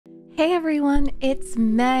Hey everyone, it's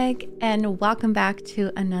Meg and welcome back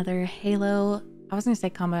to another Halo, I was gonna say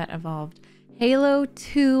Combat Evolved, Halo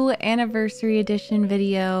 2 Anniversary Edition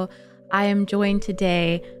video. I am joined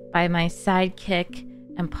today by my sidekick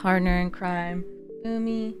and partner in crime,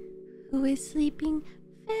 Boomy, who is sleeping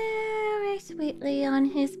very sweetly on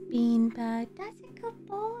his beanbag. That's a good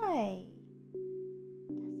boy.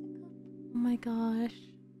 Oh my gosh.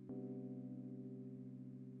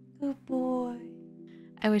 Good boy.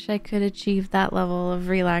 I wish I could achieve that level of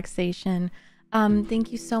relaxation.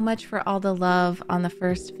 Thank you so much for all the love on the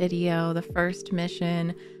first video, the first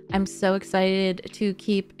mission. I'm so excited to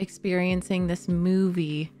keep experiencing this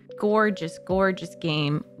movie. Gorgeous, gorgeous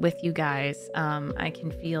game with you guys. I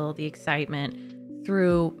can feel the excitement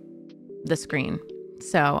through the screen.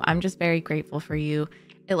 So I'm just very grateful for you.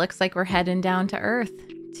 It looks like we're heading down to Earth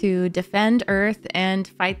to defend Earth and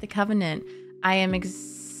fight the Covenant. I am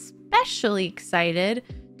especially excited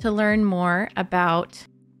to learn more about,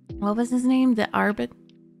 what was his name? The Arbiter?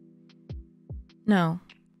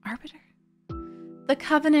 The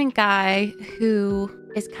Covenant guy who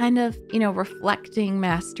is kind of, reflecting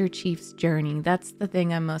Master Chief's journey. That's the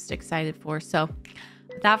thing I'm most excited for. So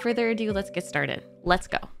without further ado, let's get started. Let's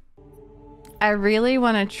go. I really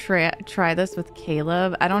want to try this with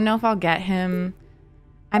Caleb. I don't know if I'll get him.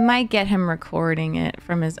 I might get him recording it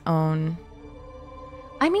from his own.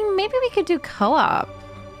 I mean, maybe we could do co-op.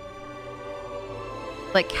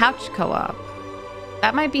 Like couch co-op.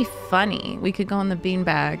 That might be funny. We could go on the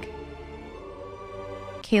beanbag.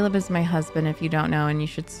 Caleb is my husband, if you don't know, and you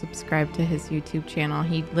should subscribe to his YouTube channel.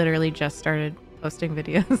 He literally just started posting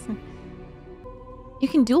videos. You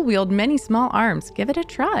can dual wield many small arms. Give it a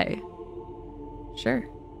try. Sure.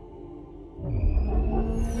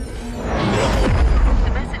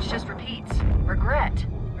 The message just repeats. Regret.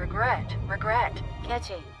 Regret. Regret.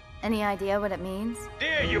 Catchy. Any idea what it means?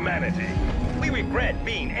 Dear humanity, we regret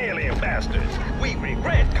being alien bastards. We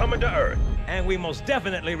regret coming to Earth. And we most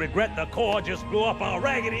definitely regret the Corps just blew up our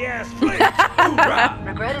raggedy-ass fleet. Hoorah!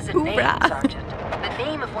 Regret is a name, Sergeant. The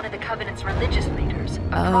name of one of the Covenant's religious leaders.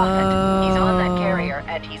 A prophet. He's on that carrier,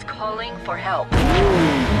 and he's calling for help.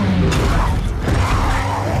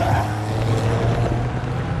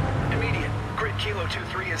 Immediate. Grid Kilo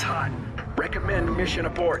 2-3 is hot. Recommend mission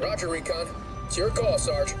abort. Roger, Recon. It's your call,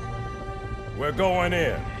 Sarge. We're going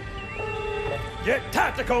in. Get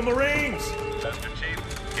tactical, Marines! Master Chief,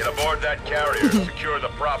 get aboard that carrier and secure the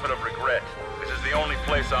Prophet of Regret. This is the only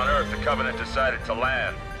place on Earth the Covenant decided to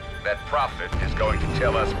land. That Prophet is going to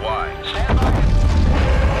tell us why.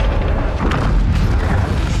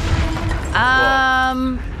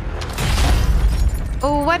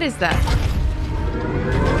 Oh, what is that?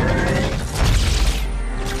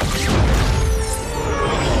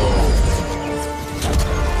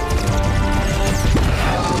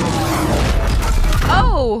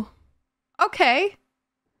 Oh, okay.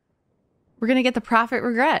 We're gonna get the Prophet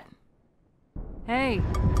Regret. Hey,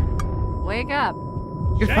 wake up.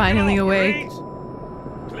 You're Shake finally it off, awake. Marines.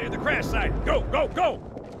 Clear the crash site. Go, go, go!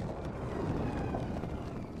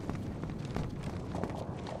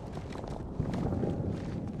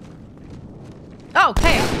 Oh,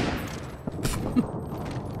 hey.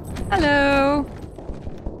 Hello.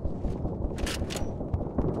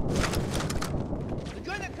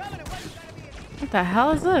 What the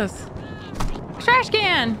hell is this? Trash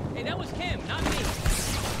can! Hey, that was Kim, not me.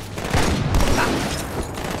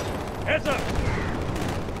 Heads up!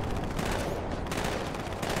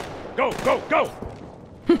 Go, go, go!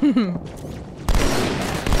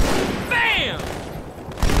 Bam!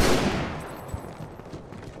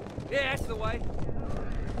 Yeah, that's the way.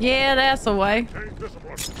 Yeah, that's the way. Change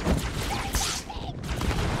discipline.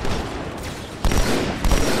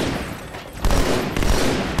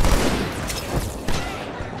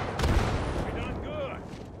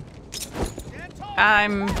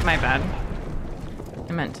 My bad.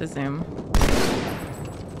 I meant to zoom.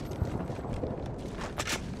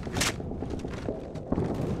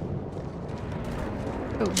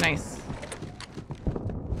 Oh, nice.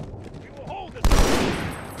 We will hold this.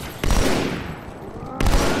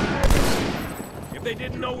 If they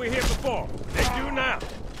didn't know we're here before, they do now.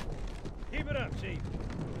 Keep it up, Chief.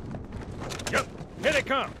 Yep, here they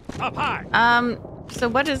come. Up high. So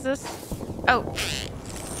what is this? Oh.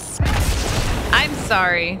 I'm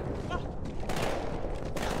sorry. You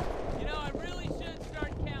know, I really should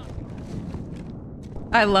start counting.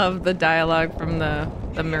 I love the dialogue from the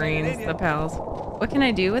Marines, the pals. What can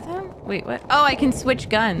I do with him? Wait, what? Oh, I can switch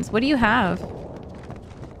guns. What do you have?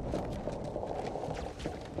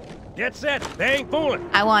 Get set. They ain't fooling.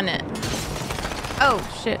 I want it. Oh,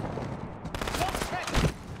 shit.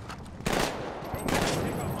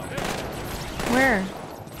 Where?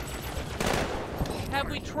 Have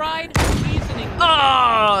we tried reasoning?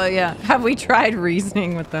 Oh, yeah. Have we tried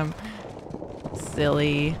reasoning with them?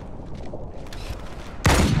 Silly.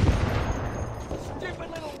 Stupid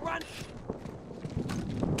little runt.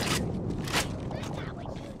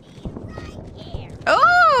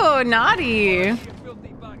 Oh, naughty. You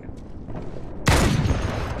filthy bugger.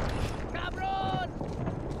 Cabron!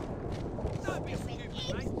 Don't be stupid,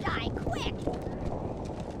 mate. Die quick!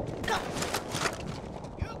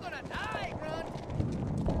 You're gonna die, grunt.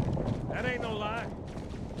 That ain't no lie.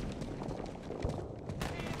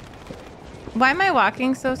 Why am I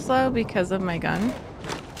walking so slow? Because of my gun?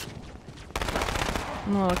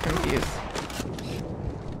 I'm a little confused.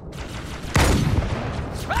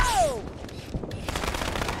 Oh!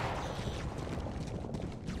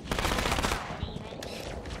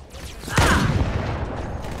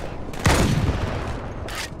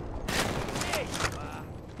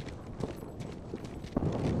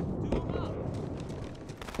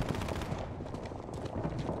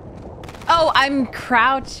 Oh, I'm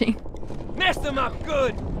crouching. Messed them up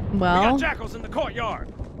good. We Well, got jackals in the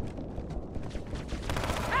courtyard.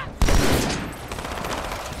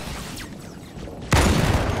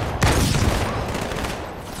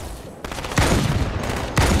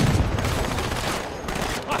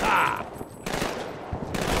 Ha-ha!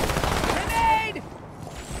 Grenade!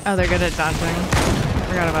 oh, they're good at dodging.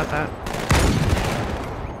 Forgot about that.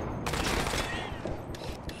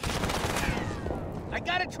 I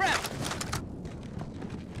got a trap.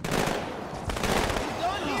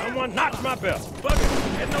 Someone knocked my bell. Bugger,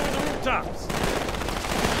 heading over the rooftops.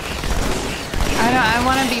 I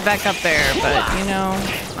want to be back up there, but you know,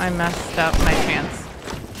 I messed up my chance.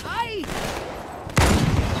 Aye!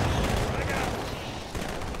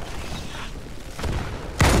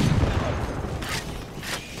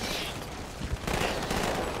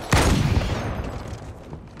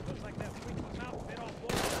 Looks like that freaking mouth bit off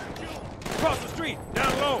one. Across the street,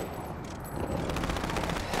 down low.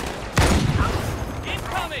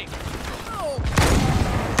 Incoming!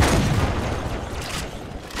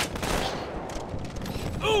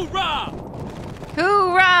 Hoorah!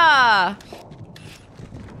 Hoorah!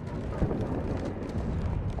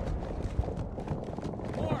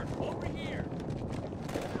 More, over here.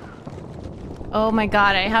 Oh my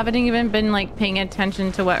god, I haven't even been like paying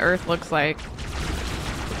attention to what Earth looks like.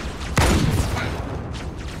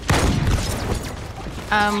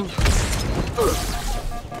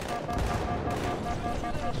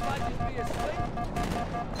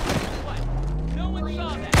 No one saw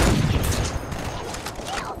that.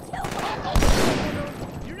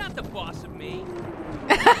 You're not the boss of me.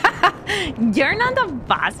 You're not the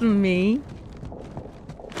boss of me.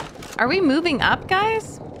 Are we moving up,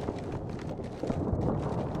 guys?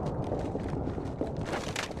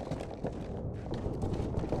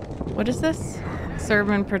 What is this? Serve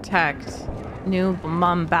and protect. New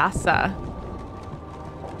Mombasa.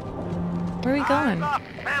 Where are we going?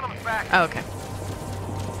 Oh, okay.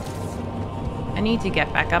 I need to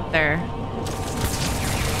get back up there.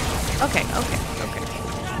 Okay, okay, okay.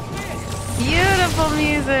 Beautiful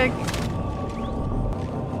music.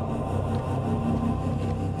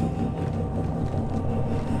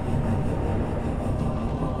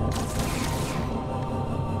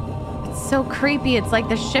 It's so creepy. It's like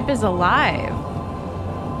the ship is alive.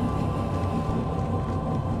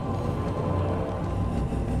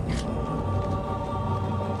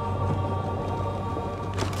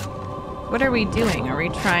 What are we doing? Are we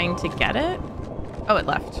trying to get it? Oh, it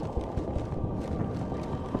left.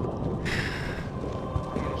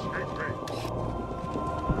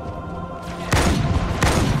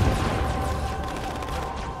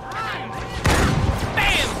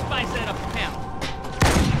 Bam! Spice that up a pound.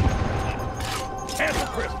 Apple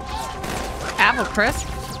crisp. Apple crisp?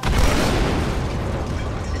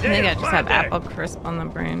 I think I just have Monday. apple crisp on the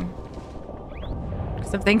brain.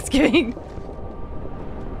 Because of Thanksgiving.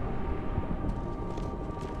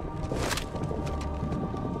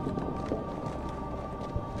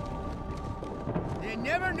 You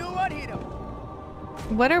never knew what hit him.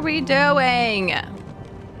 What are we doing?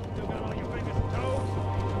 Still got all your fingers and toes?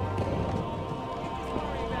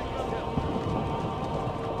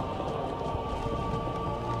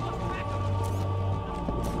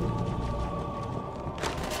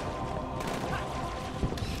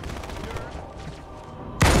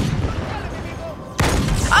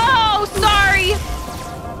 Oh, sorry.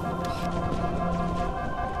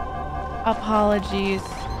 Apologies.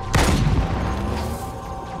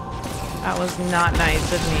 That was not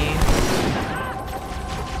nice of me.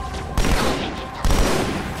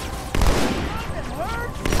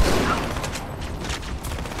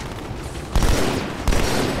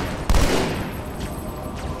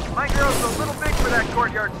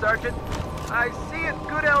 courtyard, Sergeant. I see a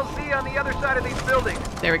good LZ on the other side of these buildings.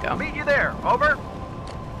 There we go. Meet you there. Over.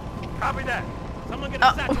 Copy that. Someone get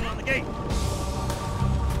a satchel on the gate.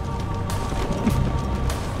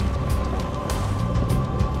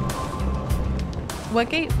 What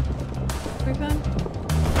gate? We're going?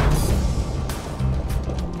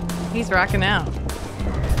 He's rocking out.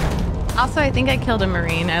 Also, I think I killed a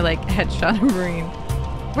Marine. I like headshot a Marine.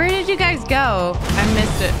 Where did you guys go? I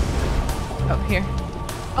missed it. Oh, here.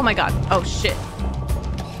 Oh my god. Oh shit.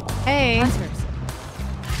 Hey.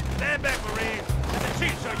 Stand back, Marine. Let the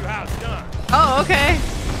chief show you how it's done. Oh, okay.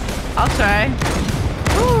 I'll try.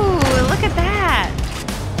 Ooh, look at that.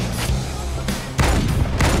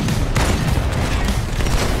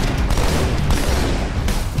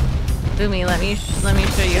 Boomy, let me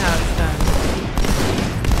show you how it's done.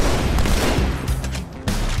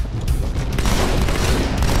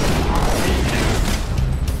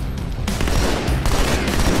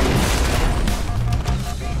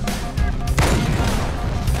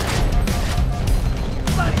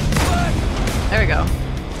 There we go.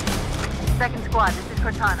 Second squad, this is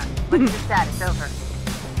Cortana. What's your status? Over.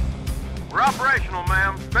 We're operational,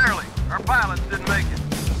 ma'am. Barely. Our pilots didn't make it.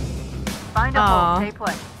 Find a Aw. hole, stay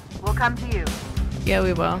put. We'll come to you. Yeah,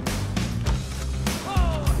 we will.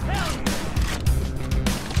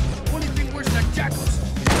 Only thing worse than jackals.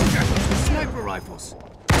 Jackals with sniper rifles.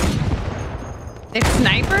 They're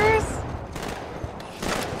snipers?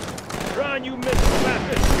 Run, you missile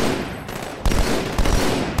bastard.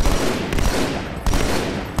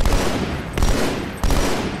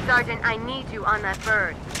 Sergeant, I need you on that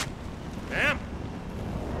bird. Ma'am?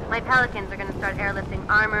 My Pelicans are gonna start airlifting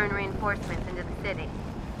armor and reinforcements into the city.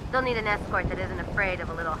 They'll need an escort that isn't afraid of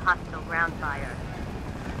a little hostile ground fire.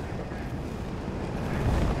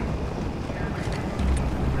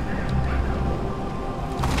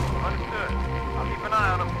 Understood. I'll keep an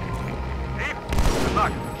eye on them. Chief, good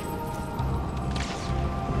luck.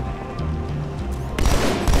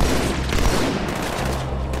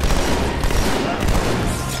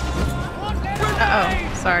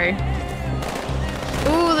 Uh-oh, sorry.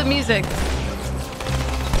 Ooh, the music.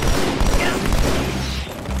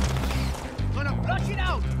 Gonna flush it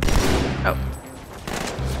out. Oh.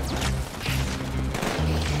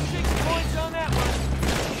 6 points on that one.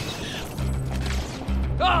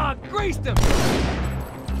 Ah, greased him.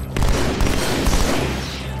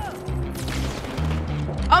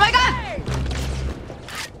 Oh my god!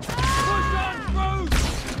 Push on, Bruce.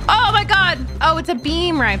 Oh my god! Oh, it's a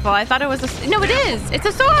beam rifle. I thought it was a... No, it is! It's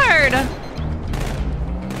a sword!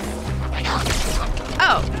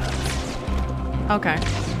 Oh. Okay.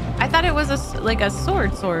 I thought it was like a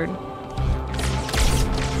sword.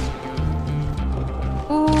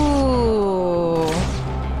 Ooh.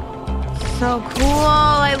 So cool.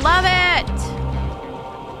 I love it.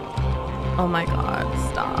 Oh my god.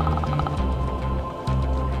 Stop.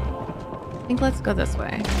 I think let's go this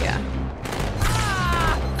way. Yeah.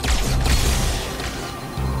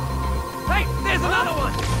 Hey, there's another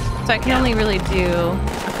one. So I can only really do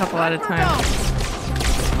a couple at a time.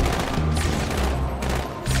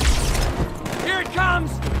 Here it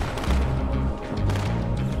comes.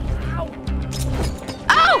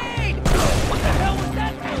 Oh! Hey, what the hell was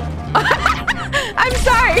that for? I'm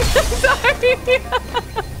sorry. I'm sorry.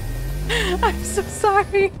 I'm so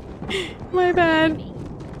sorry. My bad.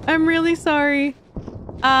 I'm really sorry.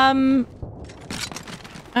 I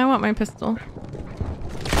want my pistol.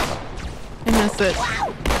 I miss it.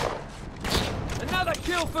 Another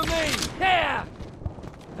kill for me. Yeah.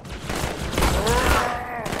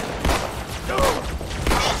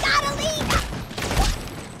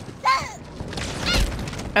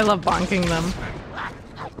 I love bonking them.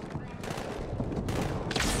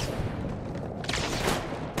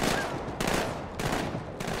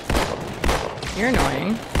 You're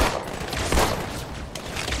annoying.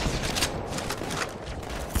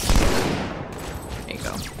 There you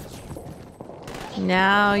go.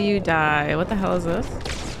 Now you die. What the hell is this?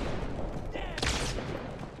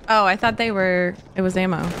 Oh, I thought they were... It was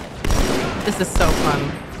ammo. This is so fun.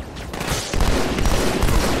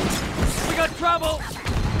 We got trouble.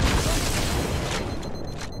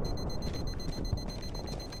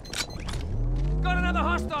 Got another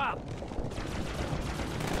hostile.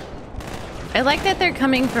 I like that they're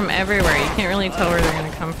coming from everywhere. You can't really tell where they're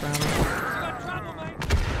going to come from. We got trouble, mate.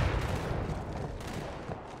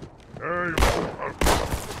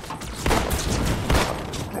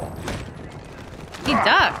 He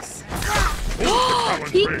ducks.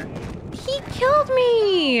 He killed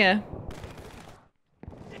me.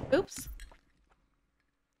 Oops.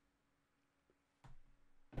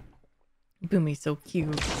 Boomy's so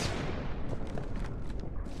cute.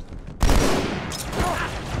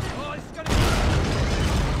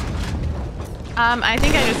 I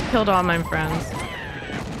think I just killed all my friends.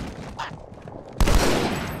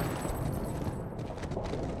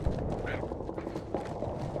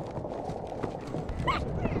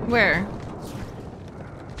 Where?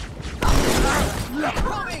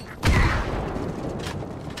 Coming!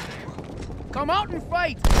 Come out and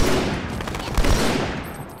fight!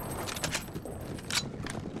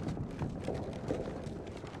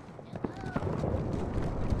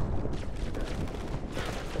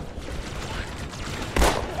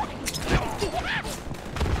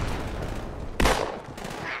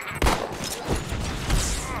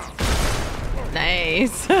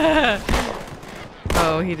 Nice.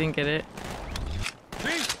 Oh, he didn't get it.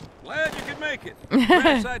 Chief, glad you could make it.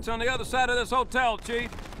 Crash site's on the other side of this hotel, Chief.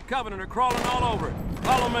 Covenant are crawling all over it.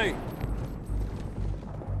 Follow me.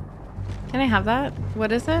 Can I have that?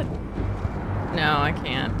 What is it? No, I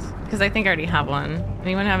can't. Because I think I already have one.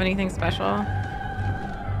 Anyone have anything special?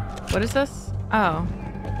 What is this? Oh.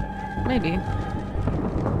 Maybe.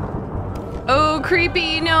 Oh,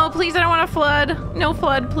 creepy. No, please, I don't want to flood. No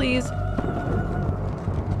flood, please.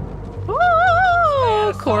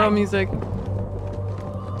 Ooh, choral music.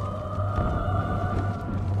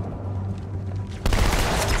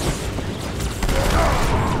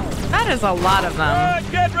 That is a lot of them. All right,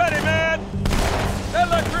 get ready, man. That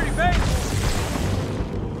look pretty painful.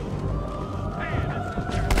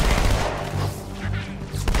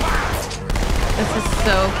 This is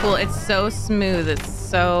so cool. It's so smooth. It's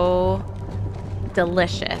so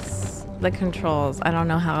delicious. The controls. I don't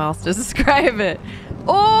know how else to describe it.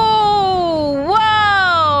 Oh,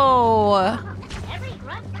 whoa!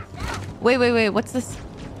 Wait, wait, wait. What's this?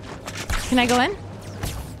 Can I go in?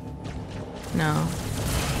 No.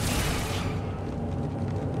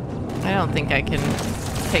 I don't think I can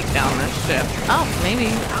take down this ship. Oh, maybe.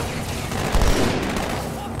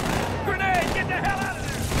 Grenade, get the hell out of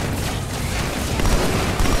there!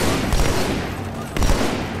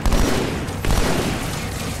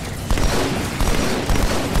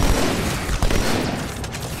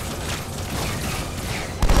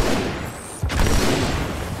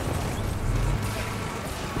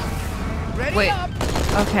 Ready Wait. up!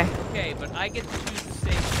 Okay. Okay, but I get to choose the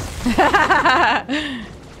station.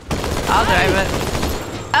 I'll drive it.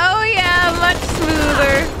 Oh yeah, much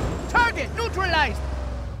smoother. Target neutralized!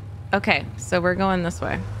 Okay, so we're going this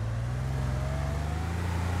way.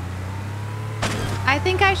 I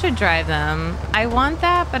think I should drive them. I want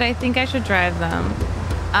that, but I think I should drive them.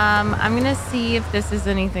 I'm gonna see if this is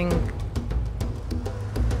anything.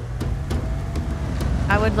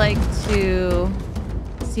 I would like to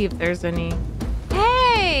see if there's any.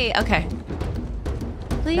 Hey! Okay.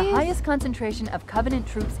 Please? The highest concentration of Covenant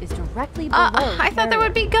troops is directly below. I thought there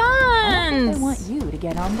would be I don't think guns. they want you to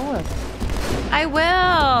get on board. I will.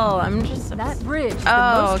 I'm just. That bridge is the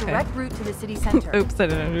Oh, most okay. direct route to the city center. Oops, I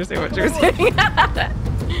didn't understand what you were saying.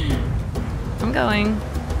 I'm going.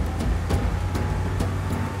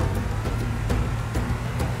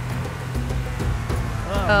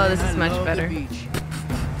 Oh, this is much better.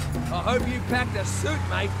 I hope you packed a suit,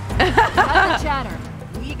 mate. Cut the chatter.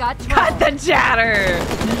 We got trouble. Cut the chatter.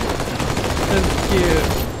 That's cute.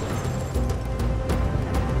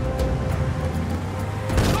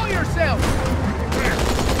 Show yourself!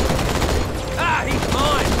 Ah, he's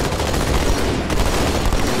mine!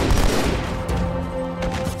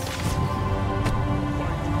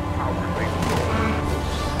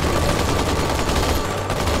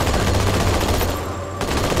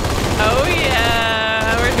 Oh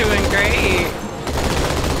yeah, we're doing great.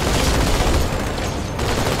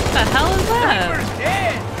 What the hell is that? First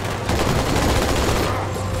dead!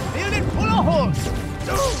 Building full of holes!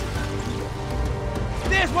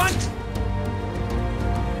 There's one!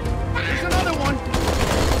 There's another one!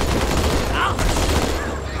 Ouch!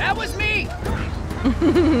 That was me!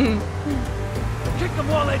 Kick them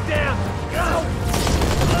while they're down! Go!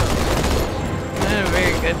 Not a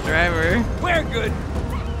very good driver. We're good!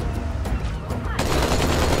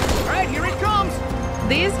 Alright, here it comes!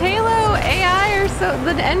 These Halo AI are so,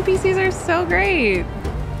 the NPCs are so great.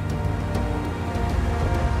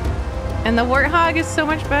 And the Warthog is so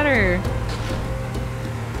much better.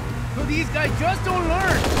 So these guys just don't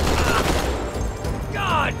learn!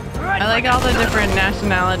 God! I like all the different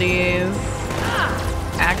nationalities,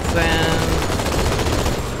 accents.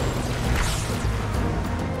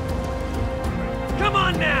 Come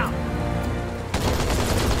on now!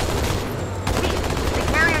 The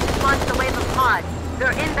carrier just launched a wave of pods.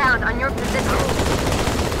 They're inbound on your position.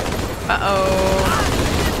 Uh-oh.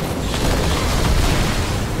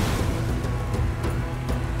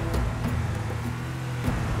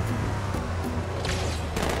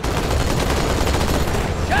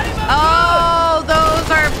 Shut him up! Oh!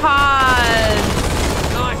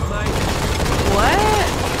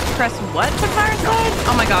 press what to fire side?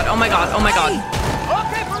 Oh my god, oh my god, oh my god.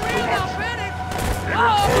 Okay, for real now, finish!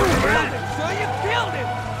 Oh, you killed him, son! You killed him!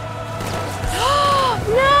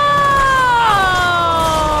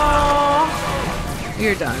 No!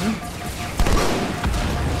 You're done.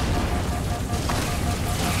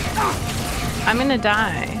 I'm gonna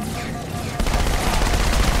die.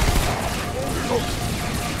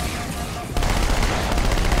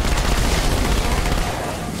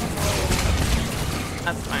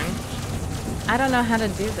 That's fine. I don't know how to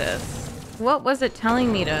do this. What was it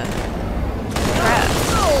telling me to press?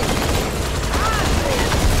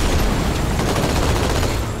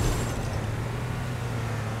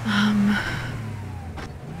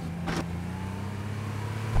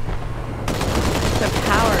 The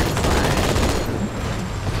power slide.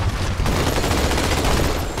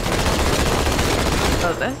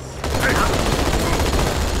 Oh, this?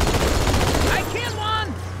 I killed one!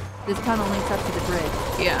 This tunnel links up to the bridge.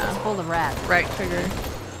 Yeah. It's full of rats, Right trigger.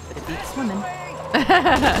 but it beats swimming.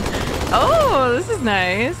 Oh, this is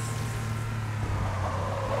nice.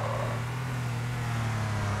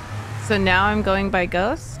 So now I'm going by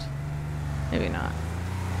ghost? Maybe not.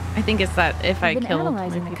 I think it's that if I I've been killed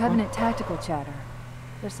analyzing my the people. Covenant tactical chatter.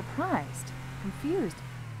 They're surprised, confused.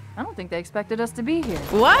 I don't think they expected us to be here.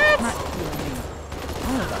 What? Not you and me.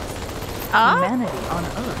 All of us. Huh? Humanity on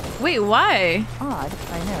Earth. Wait, why? Odd,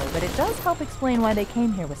 I know, but it does help explain why they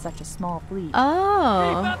came here with such a small fleet. Keep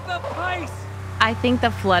Oh. up the pace! I think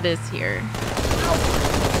the flood is here.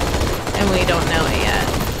 And we don't know it yet.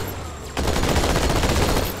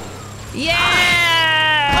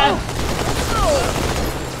 Yeah!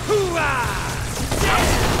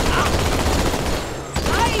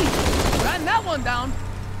 Nice! Ran that one down.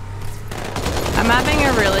 I'm having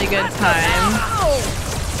a really good time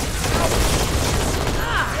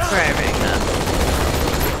driving this.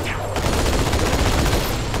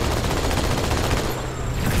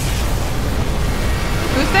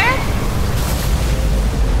 Who's there?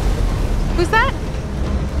 Who's that?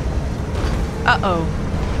 Uh-oh.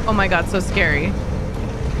 Oh my god, so scary.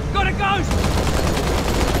 Got a ghost!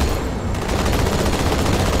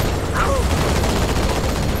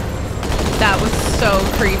 That was so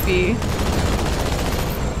creepy.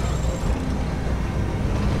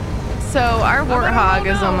 So our warthog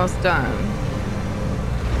is almost done.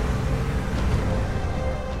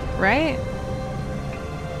 Right?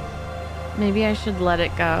 Maybe I should let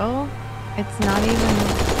it go? It's not even...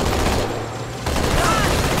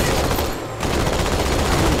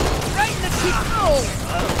 Right in the teeth! Oh!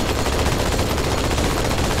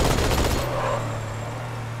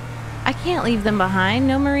 I can't leave them behind.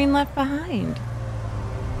 No Marine left behind.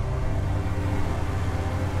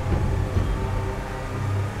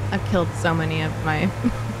 I've killed so many of my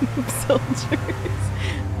soldiers.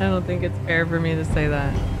 I don't think it's fair for me to say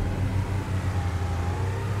that.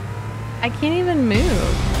 I can't even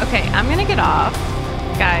move. Okay, I'm gonna get off.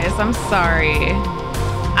 Guys, I'm sorry.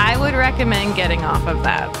 I would recommend getting off of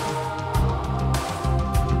that.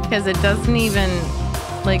 Because it doesn't even,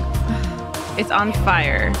 like, it's on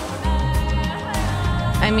fire.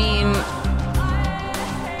 I mean,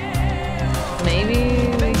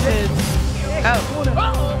 maybe we could... Oh,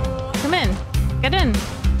 come in. Get in.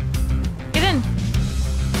 Get in.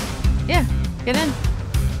 Yeah, get in.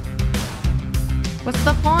 What's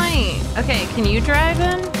the point? Okay, can you drive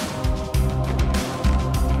in?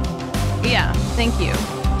 Yeah, thank you.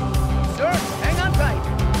 Sir, hang on tight.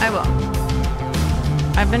 I will.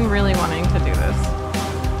 I've been really wanting to do this.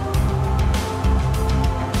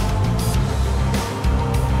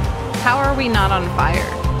 How are we not on fire?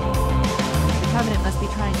 The Covenant must be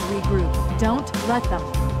trying to regroup. Don't let them.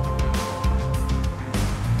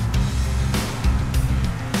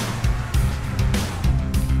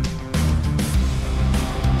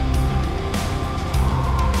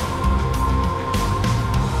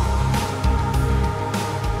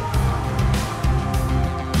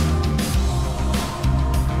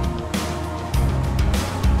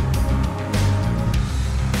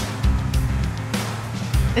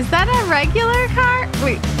 Is that a regular car?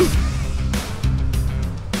 Wait.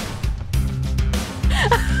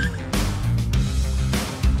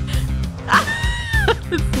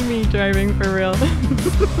 It's me driving for real.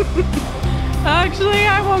 Actually,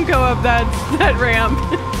 I won't go up that ramp.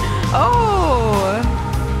 Oh.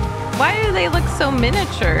 Why do they look so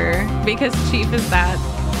miniature? Because Chief is that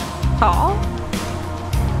tall?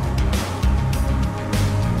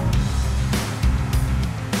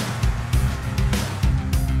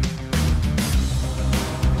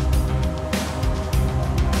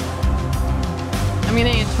 I'm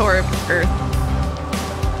gonna get a tour of Earth.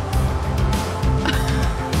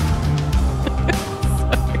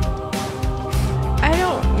 Sorry.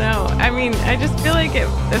 mean, I just feel like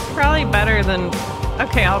it's probably better than...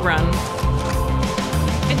 Okay, I'll run.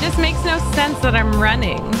 It just makes no sense that I'm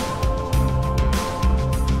running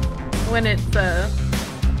when it's a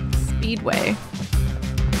speedway.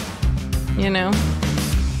 You know?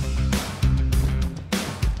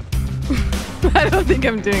 I don't think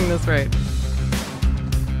I'm doing this right.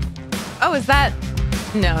 Oh, is that...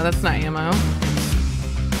 No, that's not ammo.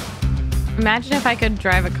 Imagine if I could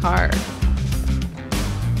drive a car.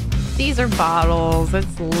 These are bottles.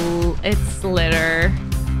 It's litter.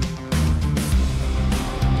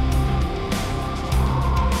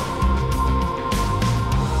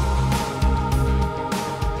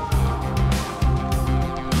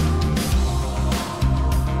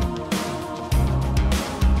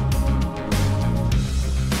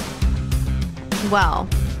 Well,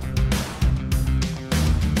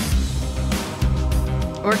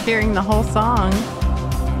 we're hearing the whole song.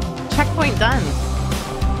 Checkpoint done.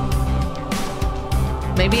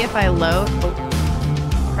 Maybe if I load... Oh,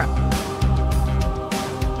 crap.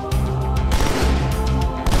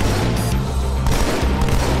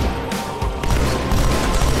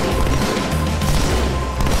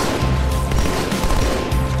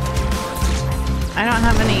 I don't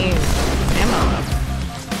have any ammo left.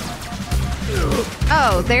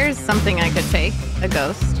 Oh, there's something I could take. A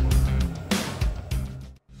ghost.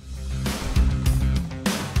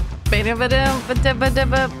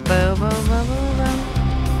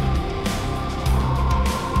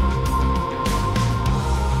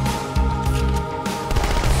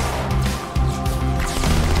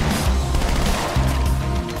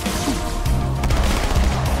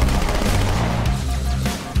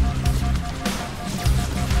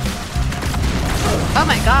 Oh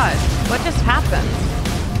my god, what just happened?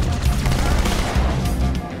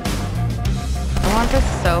 I want this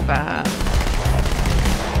so bad.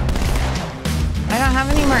 I don't have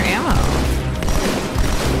any more ammo.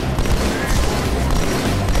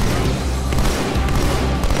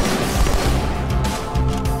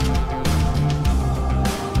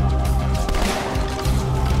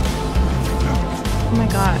 Oh my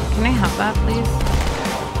god, can I have that, please?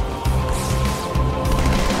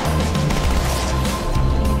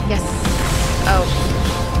 Yes. Oh.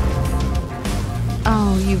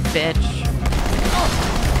 Oh, you bitch.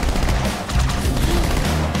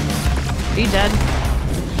 Are you dead?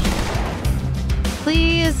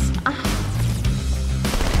 Please.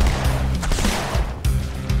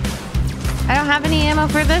 I don't have any ammo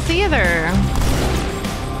for this either.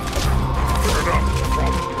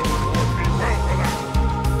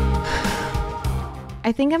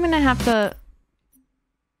 I think I'm gonna have to...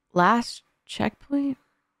 Last checkpoint?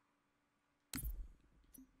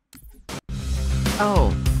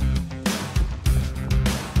 Oh.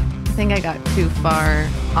 I think I got too far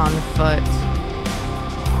on foot.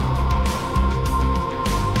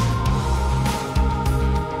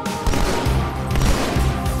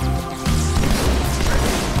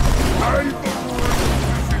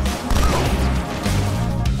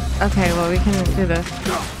 Okay, well, we can do this.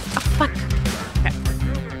 Oh, fuck. Okay.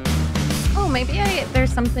 Oh, maybe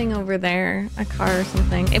there's something over there. A car or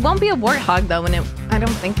something. It won't be a warthog, though, and I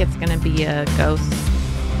don't think it's gonna be a ghost.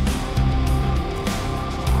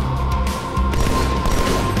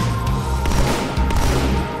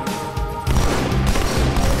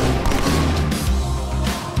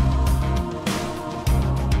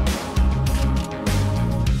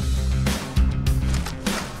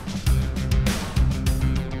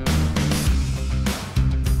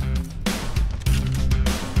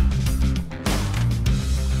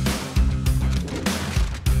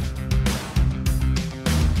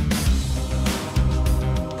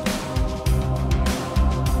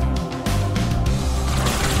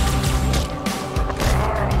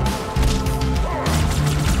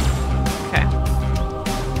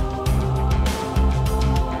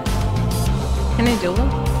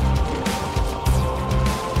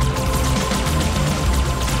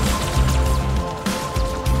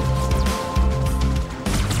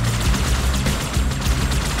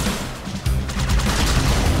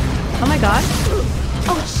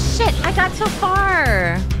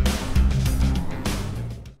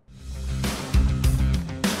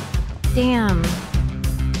 Damn.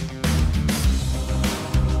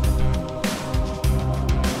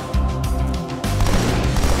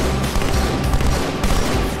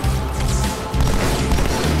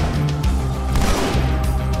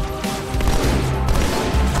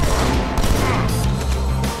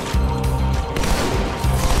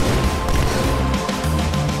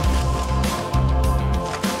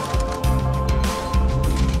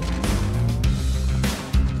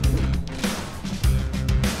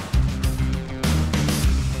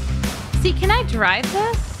 See, can I drive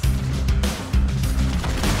this?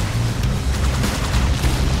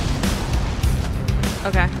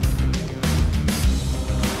 Okay.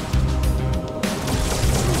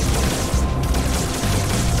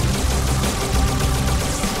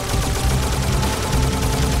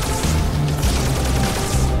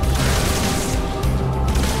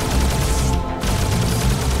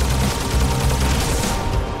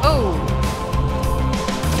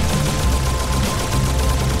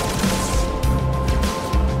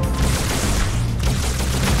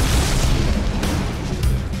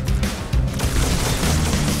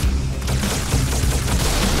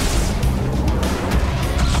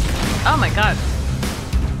 Oh my god.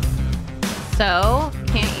 So,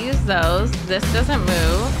 can't use those. This doesn't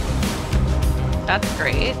move. That's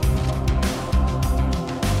great.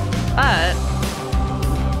 But,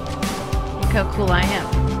 look how cool I am.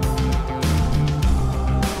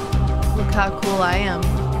 Look how cool I am.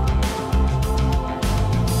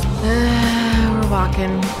 We're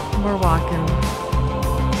walking. We're walking.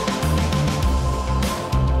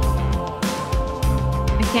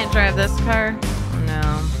 I can't drive this car? No.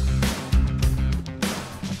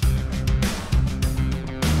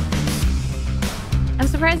 I'm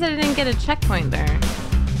surprised that I didn't get a checkpoint there.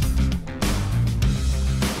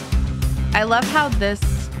 I love how this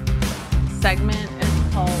segment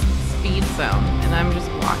is called Speed Zone, and I'm just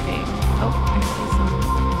walking. Oh, I see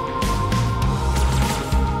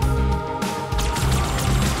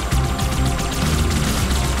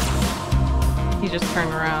some. He just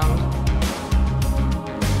turned around.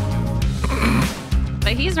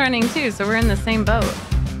 But he's running too, so we're in the same boat.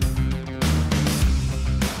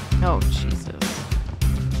 Oh, Jesus.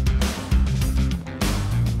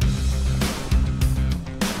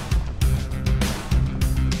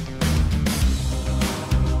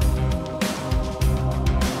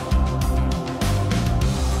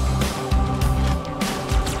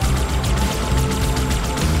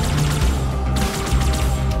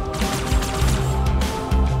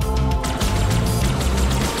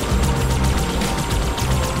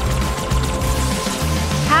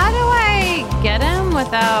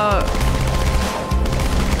 Without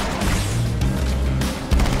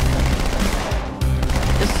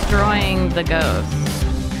destroying the ghosts.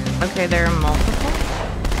 Okay, there are multiple.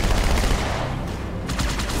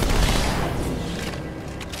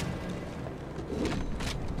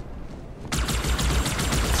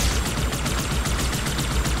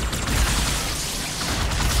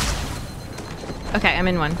 Okay, I'm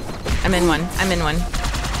in one. I'm in one. I'm in one.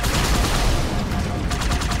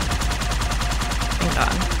 Thank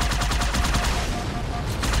God.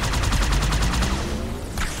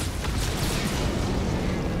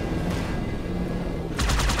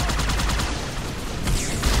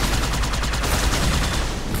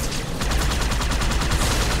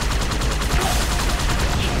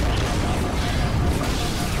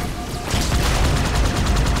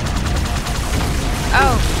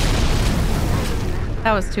 Oh.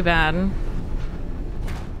 That was too bad.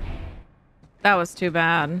 That was too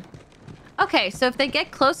bad. Okay, so if they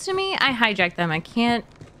get close to me, I hijack them. I can't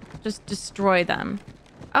just destroy them.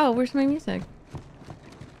 Oh, where's my music?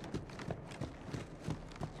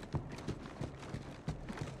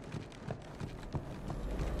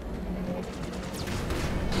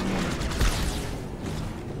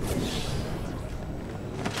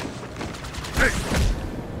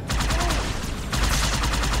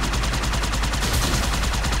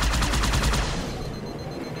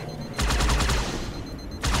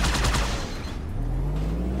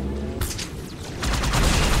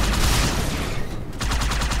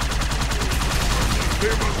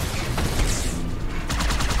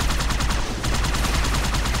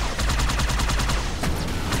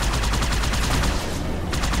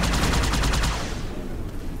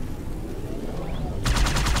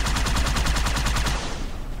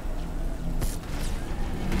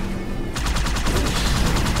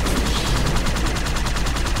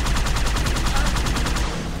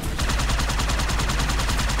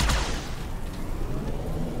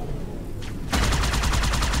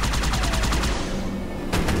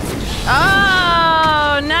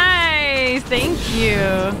 Thank you.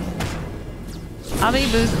 I'll be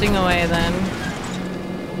boosting away then.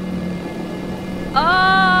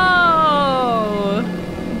 Oh!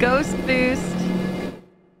 Ghost boost.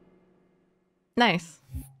 Nice.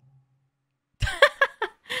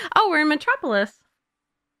 Oh, we're in Metropolis.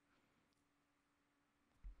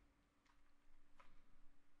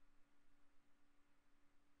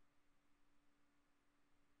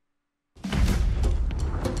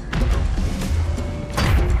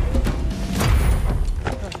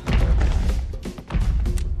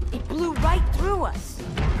 Blew right through us.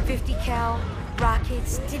 50 Cal,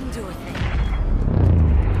 rockets, didn't do a thing.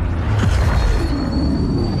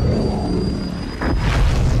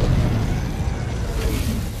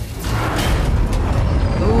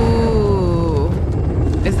 Ooh.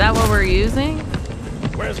 Is that what we're using?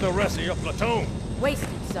 Where's the rest of your platoon? Wasted,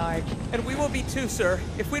 Sarge. And we will be too, sir,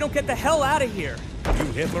 if we don't get the hell out of here. You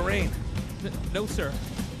hit Marine? No, sir.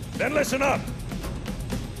 Then listen up.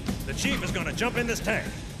 The chief is gonna jump in this tank,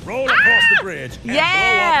 roll across the bridge, and blow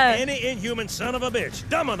up any inhuman son of a bitch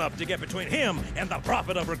dumb enough to get between him and the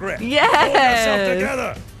prophet of regret. Yes. Hold yourself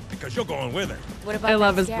together, because you're going with it. What about I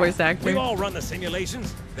love that his scout? voice actor. We all run the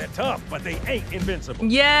simulations. They're tough, but they ain't invincible.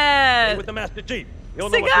 Yes. Stay with the Master Chief. He'll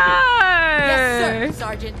know what to Cigar. Yes, sir,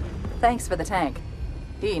 Sergeant. Thanks for the tank.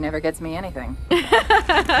 He never gets me anything.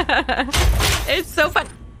 It's so fun.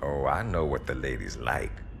 Oh, I know what the ladies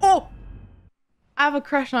like. Oh, I have a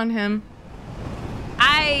crush on him.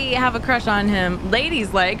 I have a crush on him.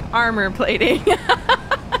 Ladies like armor plating.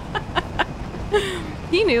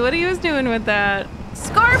 He knew what he was doing with that.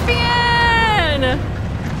 Scorpion!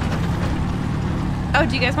 Oh,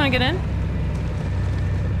 do you guys want to get in?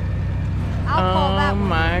 I'll call that Oh one.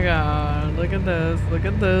 my god. Look at this. Look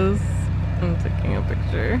at this. I'm taking a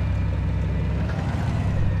picture.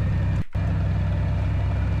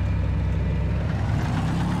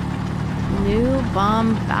 New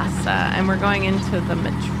Mombasa, and we're going into the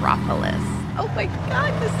metropolis. Oh my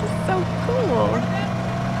god, this is so cool.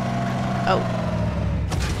 Oh,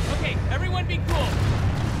 Okay, everyone be cool.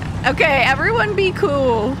 okay, everyone be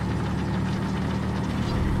cool.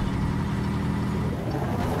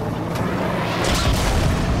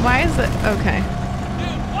 Why is it okay?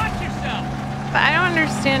 Dude, watch yourself. But I don't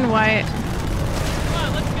understand why. Come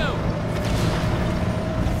on, let's go.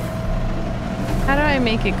 How do I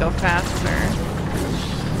make it go faster?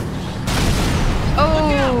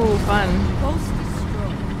 Oh, fun. Ghost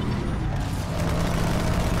destroyed.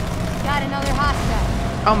 Got another hostile.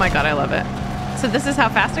 Oh my god, I love it. So this is how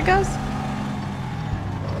fast it goes?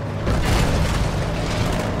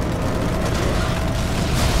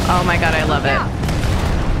 Oh my god, I love it.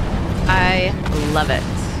 I love it.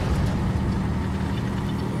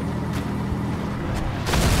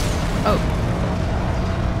 Oh.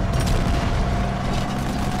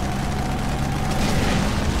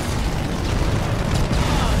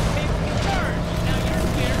 Oh, baby, charge. Now you're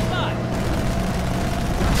scared of us.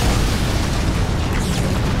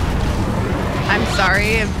 I'm sorry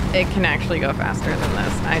if it can actually go faster than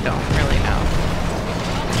this. I don't really know.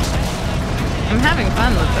 I'm having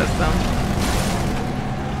fun with this though.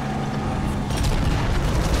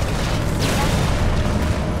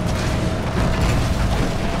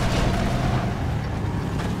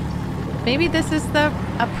 Maybe this is the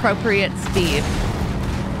appropriate speed.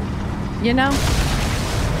 You know?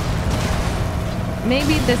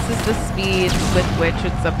 Maybe this is the speed with which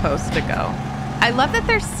it's supposed to go. I love that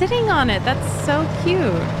they're sitting on it. That's so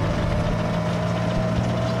cute.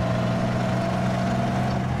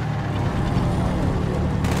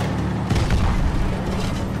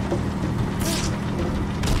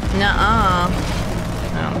 Nuh-uh.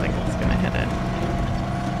 I don't think it's gonna hit it.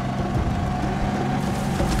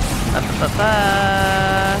 Ba-ba-ba-ba.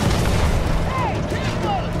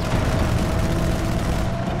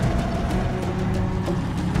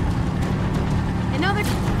 Another.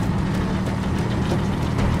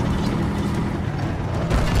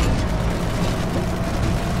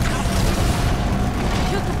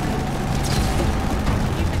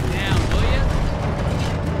 Down, will ya?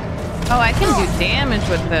 Oh, I can do damage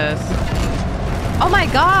with this. Oh my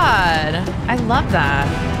god. I love that.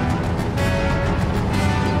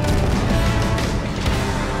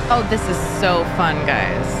 Oh, this is so fun,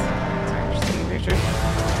 guys. Sorry, I'm just taking pictures.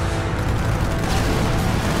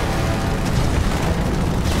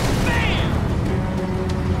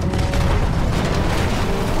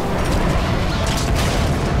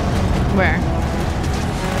 Where?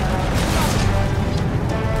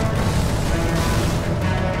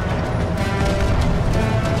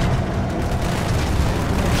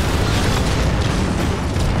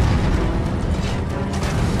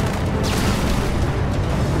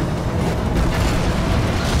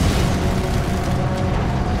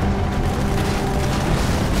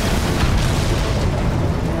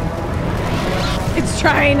 It's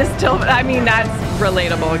trying to still, I mean, that's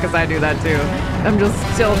relatable because I do that too. I'm just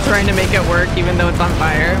still trying to make it work even though it's on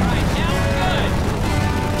fire. Right now, good.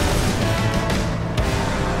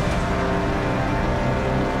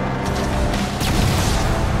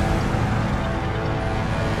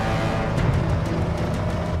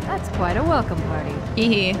 That's quite a welcome party.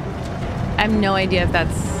 Hee. I have no idea if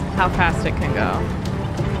that's how fast it can go.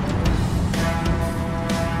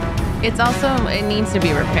 It's also, it needs to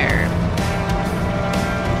be repaired.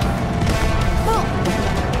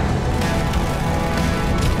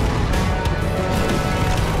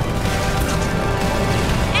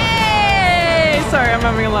 Hey! Sorry, I'm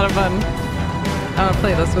having a lot of fun. I'm gonna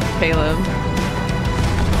play this with Caleb.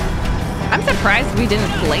 I'm surprised we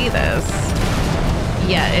didn't play this.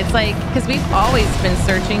 Yeah, it's like, because we've always been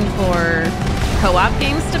searching for co-op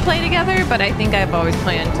games to play together, but I think I've always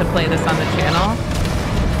planned to play this on the channel.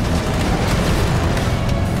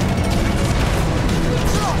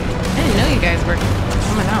 I didn't know you guys were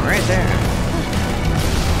coming out right there.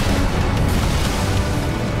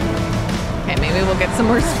 Okay, maybe we'll get some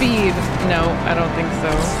more speed. No, I don't think so.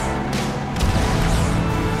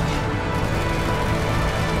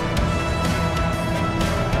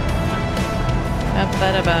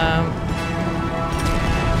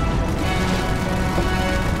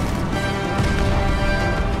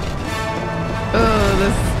 Oh,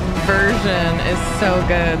 this version is so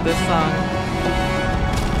good, this song.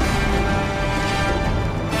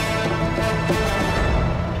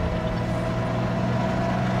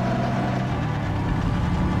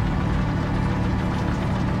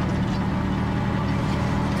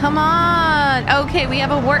 Come on! Okay, we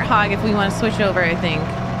have a warthog if we want to switch over, I think.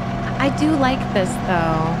 I do like this,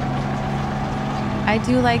 though. I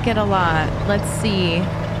do like it a lot. Let's see.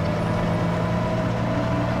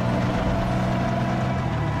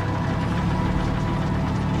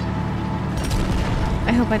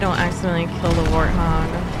 I hope I don't accidentally kill the warthog.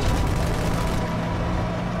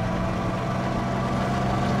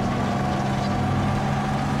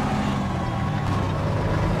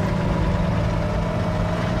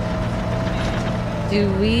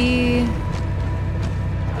 Do we...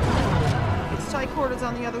 Tight quarters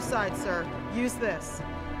on the other side, sir. Use this.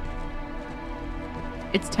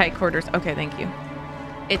 It's tight quarters. Okay, thank you.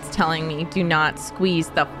 It's telling me do not squeeze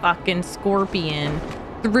the fucking scorpion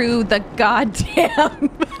through the goddamn...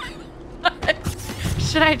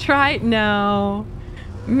 Should I try? No.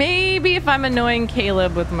 Maybe if I'm annoying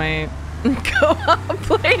Caleb with my co-op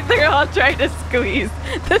playthrough, I'll try to squeeze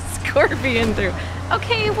the scorpion through.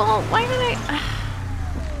 Okay, well, why did I...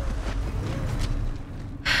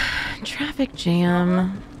 Traffic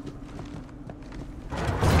jam.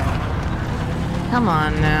 Come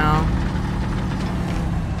on now.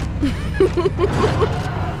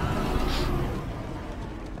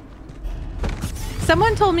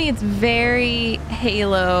 Someone told me it's very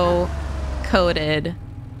Halo coded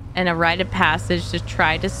and a rite of passage to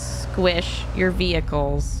try to squish your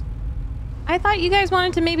vehicles. I thought you guys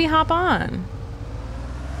wanted to maybe hop on.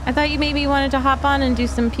 I thought you maybe wanted to hop on and do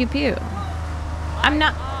some pew pew. I'm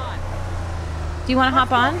not... Do you want to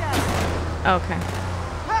hop on? Okay.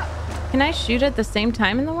 Can I shoot at the same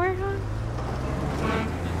time in the warthog?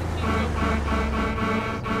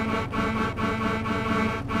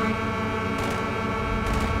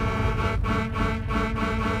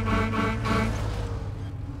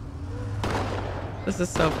 This is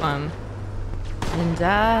so fun. And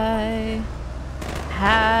I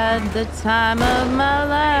had the time of my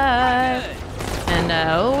life. And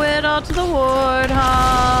I owe it all to the warthog,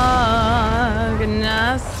 and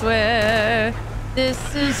I swear this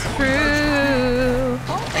is true.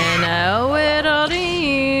 And I owe it all to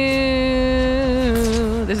you.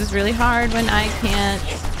 This is really hard when I can't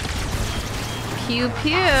pew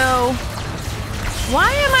pew.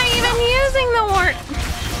 Why am I even using the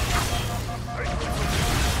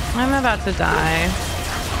I'm about to die.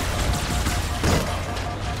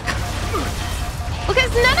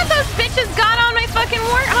 Because none of those bitches got on my fucking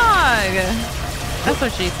warthog. That's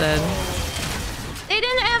what she said. They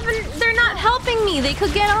didn't even, they're not helping me. They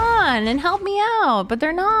could get on and help me out, but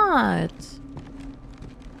they're not.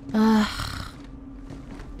 Ugh.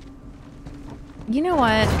 You know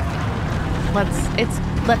what?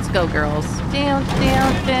 Let's go, girls. Down,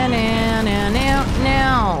 down, down, down, down,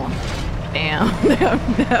 down. Down, down,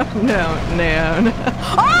 down, down, down.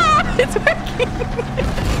 Oh, it's working.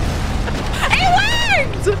 It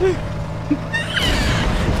worked!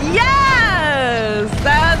 Yes!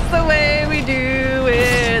 That's the way we do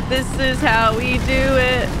it. This is how we do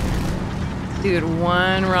it. Dude,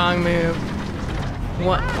 one wrong move.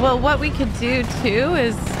 Well, what we could do too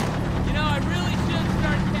is... You know, I really should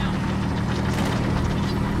start counting.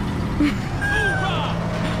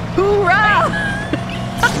 Hoorah!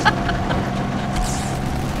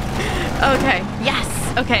 Okay, yes.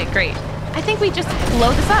 Okay, great. I think we just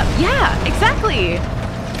blow this up. Yeah, exactly.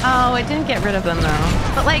 Oh, it didn't get rid of them though.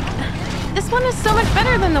 But like, this one is so much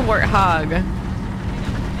better than the warthog.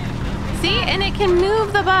 See, and it can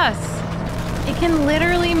move the bus. It can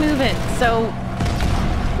literally move it. So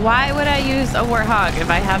Why would I use a warthog if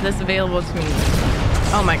I have this available to me?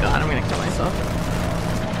 Oh my god, I'm gonna kill myself.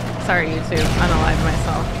 Sorry, YouTube. Unalive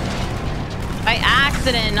myself. By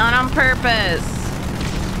accident, not on purpose.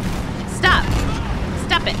 Stop.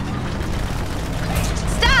 Stop it.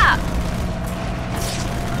 Stop!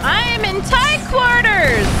 I'm in tight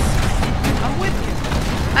quarters! I'm with you.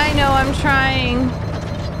 I know, I'm trying.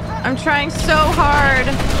 I'm trying so hard.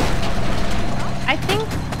 I think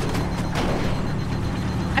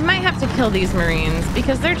I might have to kill these Marines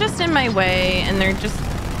because they're just in my way and they're just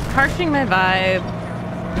harshing my vibe.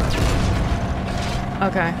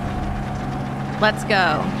 Okay. Let's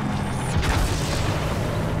go.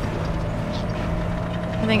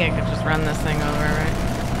 I think I could just run this thing over, right?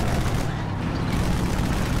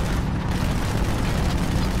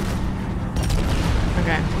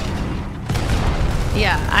 Okay.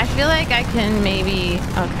 Yeah, I feel like I can maybe...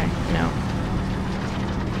 Okay, no.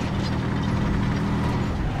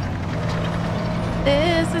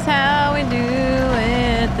 This is how we do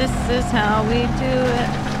it. This is how we do it.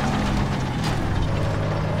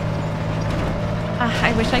 Ah,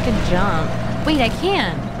 I wish I could jump. Wait, I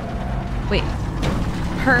can. Wait.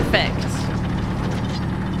 Perfect.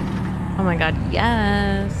 Oh my god,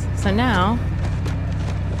 yes. So now,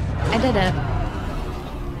 I did it.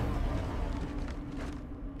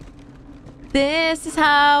 This is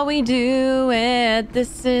how we do it.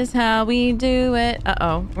 This is how we do it.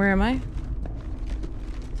 Uh-oh, where am I?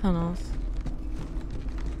 Tunnels.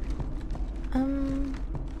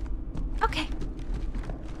 Okay.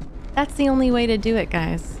 That's the only way to do it,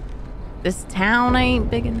 guys. This town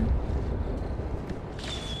ain't big enough.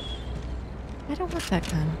 I don't want that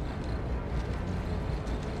gun.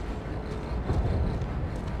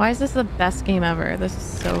 Why is this the best game ever? This is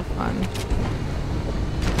so fun.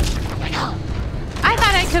 I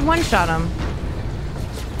thought I could one-shot him.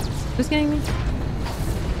 Who's getting me?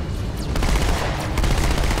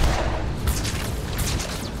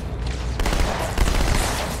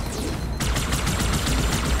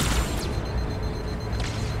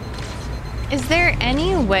 Is there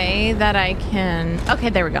any way that I can... Okay,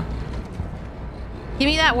 there we go. Give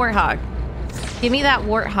me that warthog. Give me that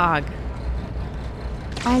warthog.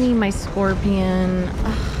 I need my scorpion.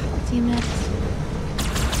 Ugh, damn it.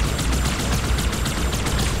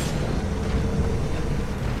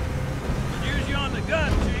 Use you on the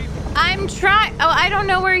gun, Chief. I'm trying. Oh, I don't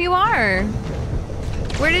know where you are.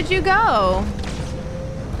 Where did you go?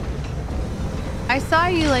 I saw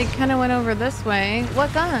you like kind of went over this way.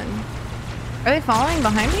 What gun? Are they following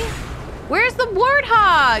behind me? Where's the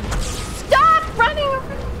warthog? Stop running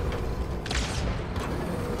over.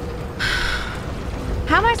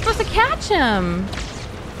 How am I supposed to catch him?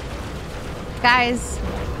 Guys,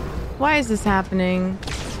 why is this happening?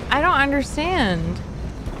 I don't understand.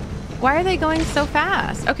 Why are they going so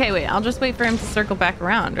fast? Okay, wait, I'll just wait for him to circle back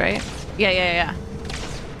around, right? Yeah.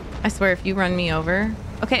 I swear, if you run me over.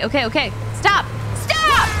 Okay. Stop!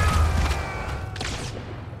 Stop!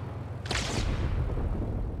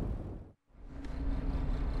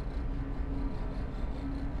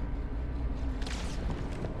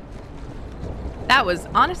 That was,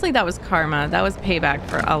 honestly, that was karma. That was payback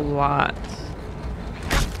for a lot.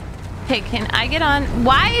 Okay, can I get on?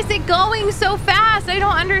 Why is it going so fast? I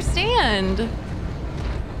don't understand.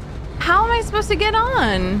 How am I supposed to get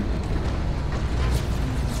on?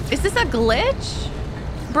 Is this a glitch?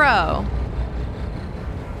 Bro.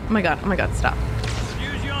 Oh my god, stop.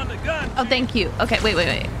 Use you on the gun. Oh, thank you. Okay, wait.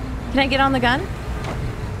 Can I get on the gun?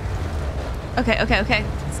 Okay.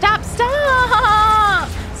 Stop! Stop!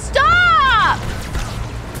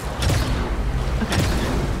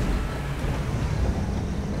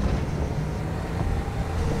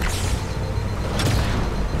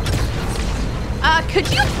 Could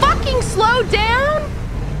you fucking slow down?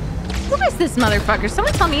 Who is this motherfucker?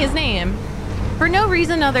 Someone tell me his name. For no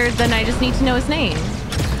reason other than I just need to know his name.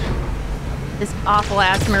 This awful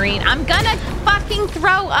ass Marine. I'm gonna fucking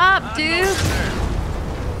throw up, dude.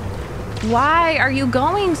 Why are you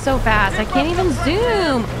going so fast? I can't even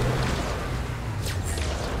zoom.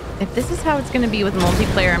 If this is how it's gonna be with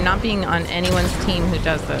multiplayer, I'm not being on anyone's team who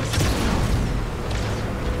does this.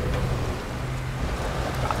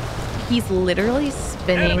 He's literally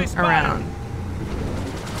spinning around.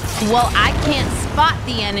 Well, I can't spot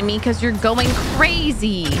the enemy because you're going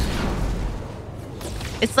crazy.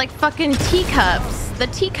 It's like fucking teacups. The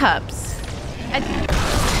teacups.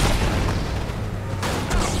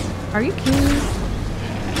 Are you kidding me?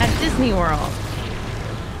 At Disney World.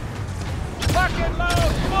 Fucking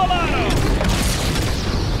load, full auto.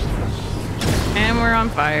 And we're on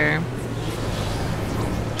fire.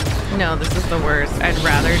 No, this is the worst. I'd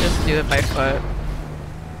rather just do it by foot.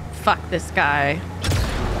 fuck this guy.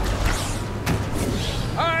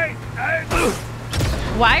 Hey!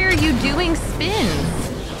 Why are you doing spins?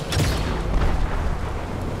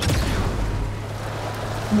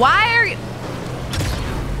 Why are you...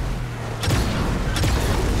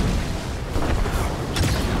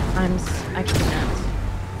 I can't.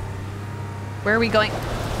 Where are we going?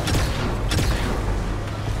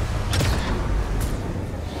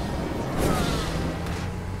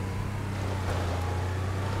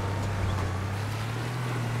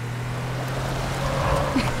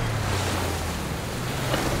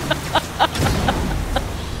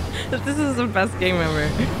 This is the best game ever.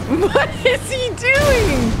 What is he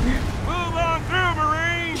doing? Move on through,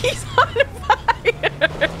 Marine! He's on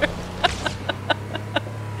fire!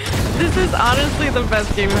 This is honestly the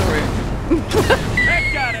best game ever.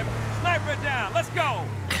 Heck got him! Sniper down! Let's go!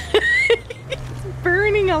 He's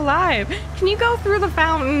burning alive. Can you go through the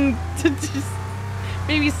fountain to just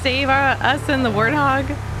maybe save us and the warthog?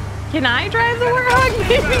 Can I drive the warthog?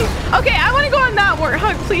 Maybe? Okay, I want to go on that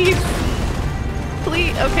warthog, please.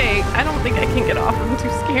 Please. Okay, I don't think I can get off. I'm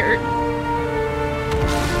too scared.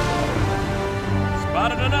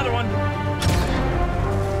 Spotted another one.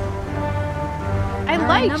 I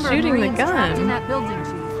like shooting the gun. In that building,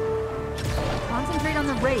 Chief. Concentrate on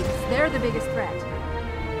the raids. They're the biggest threat.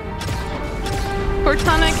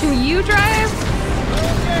 Cortana, can you drive?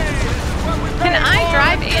 Can I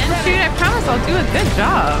drive and shoot? I promise I'll do a good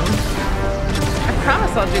job. I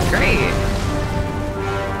promise I'll do great.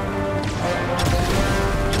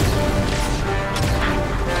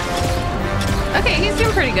 Okay, he's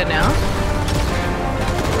doing pretty good now.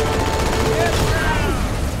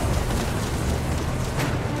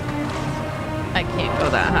 I can't go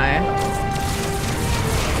that high.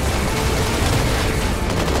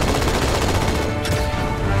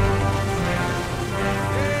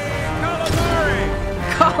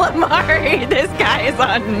 Calamari! This guy is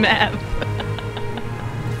on meth.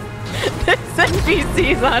 This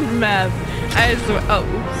NPC's on meth. I swear. Oh,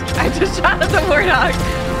 oops. I just shot at the warthog.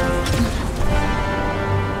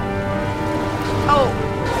 Oh.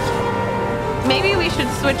 Maybe we should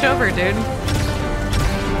switch over, dude.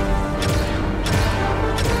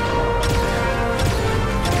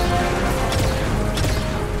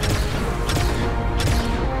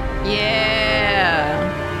 Yeah.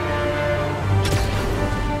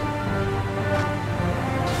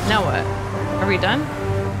 Now what? Are we done?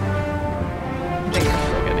 I think we're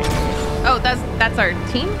still getting... Oh, that's our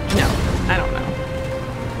team? No, I don't know.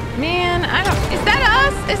 Man, I don't... Is that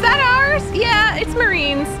us? Is that ours? Yeah, it's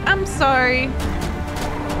Marines. I'm sorry.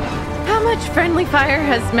 How much friendly fire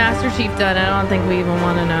has Master Chief done? I don't think we even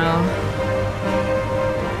want to know.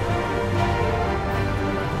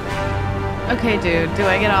 Okay, dude. Do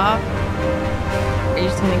I get off? Or are you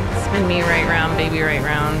just gonna spin me right round, baby, right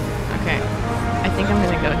round? Okay. I think I'm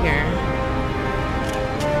gonna go here.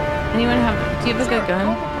 Anyone have... Do you have a good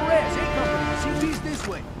gun? This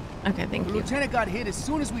way. Okay, thank you. The lieutenant got hit as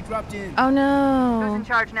soon as we dropped in. Oh no. Who's in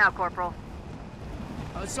charge now, Corporal?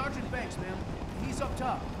 Sergeant Banks, ma'am. He's up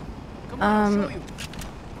top. Come on, I'll show you.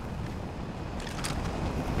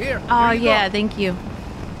 Here. Oh yeah, thank you.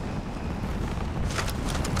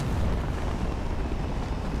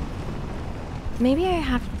 Maybe I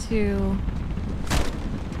have to...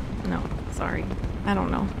 No, sorry. I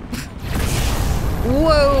don't know.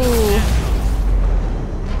 Whoa!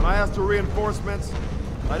 When I asked for reinforcements,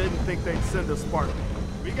 I didn't think they'd send a Spartan.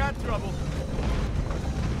 We got trouble.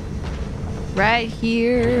 Right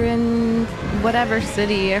here in whatever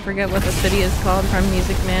city. I forget what the city is called from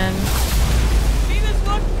Music Man. See this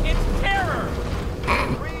look? It's terror!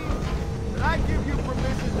 Did I give you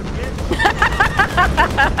permission to bitch?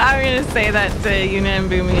 I'm gonna say that to Yuna and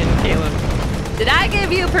Boomy and Caleb. Did I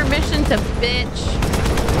give you permission to bitch?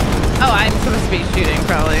 Oh, I'm supposed to be shooting,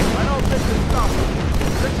 probably. I don't think this stops.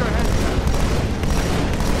 Get your head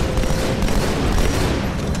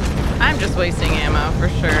down. I'm just wasting ammo for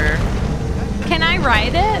sure. Can I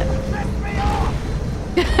ride it?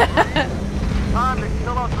 Time to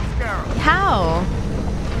kill off some scarabs. How?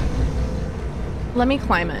 Let me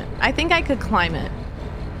climb it. I think I could climb it.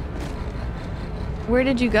 Where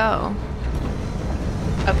did you go?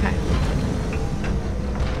 Okay.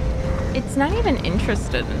 It's not even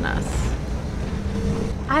interested in us.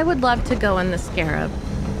 I would love to go in the Scarab.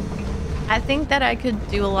 I think that I could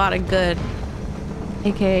do a lot of good,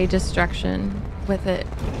 aka destruction, with it.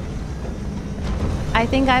 I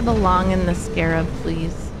think I belong in the Scarab,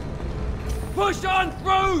 please. Push on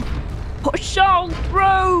through! Push on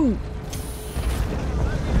through!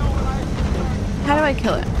 How do I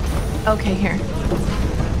kill it? Okay, here.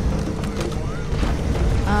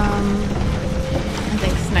 I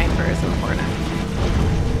think sniper.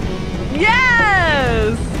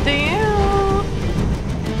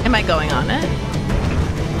 Am I going on it?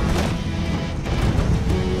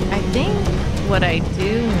 I think what I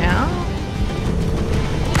do now.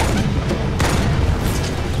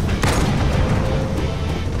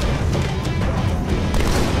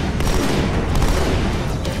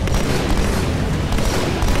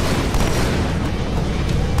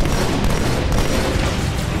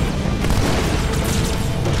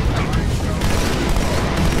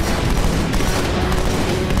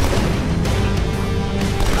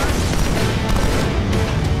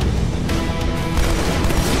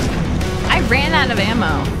 Ran out of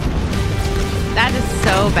ammo. That is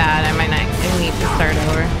so bad. I might not need to start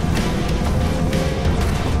over.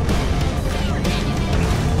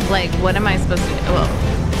 Like, what am I supposed to do? Well,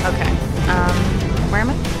 okay. Where am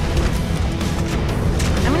I?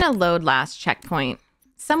 I'm gonna load last checkpoint.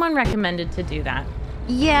 Someone recommended to do that.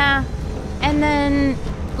 Yeah. And then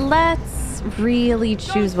let's really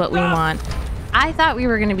choose what we want. I thought we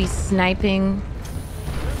were gonna be sniping.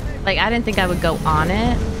 Like, I didn't think I would go on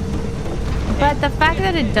it. But the fact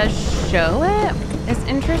that it does show it is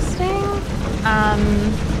interesting.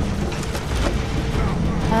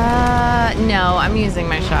 No, I'm using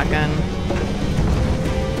my shotgun.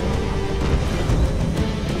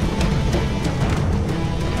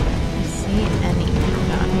 I see anything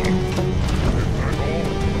down here?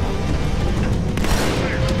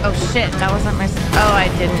 Oh shit, that wasn't my. Oh, I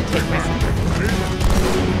didn't take my.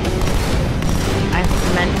 I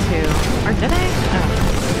meant to, or did I? Oh.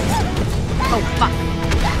 Oh, fuck.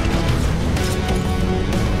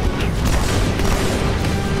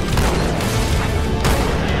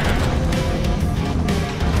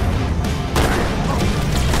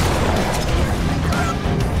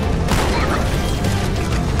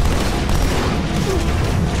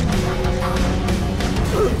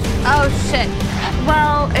 Oh, shit.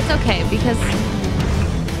 Well, it's okay, because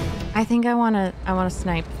I think I wanna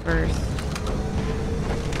snipe first.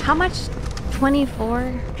 How much?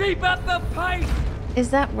 24? Keep up the pace! Is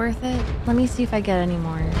that worth it? Let me see if I get any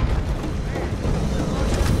more.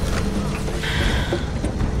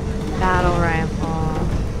 Battle rifle.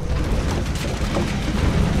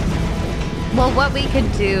 Well, what we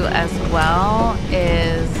could do as well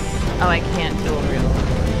is... Oh, I can't dual reload.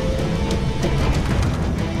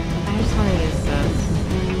 I just want to use this.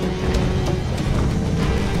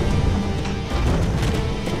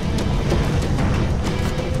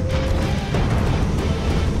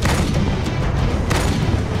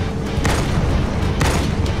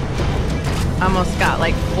 Almost got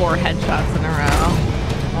like 4 headshots in a row.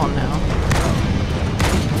 Well, no. I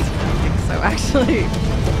don't think so, actually.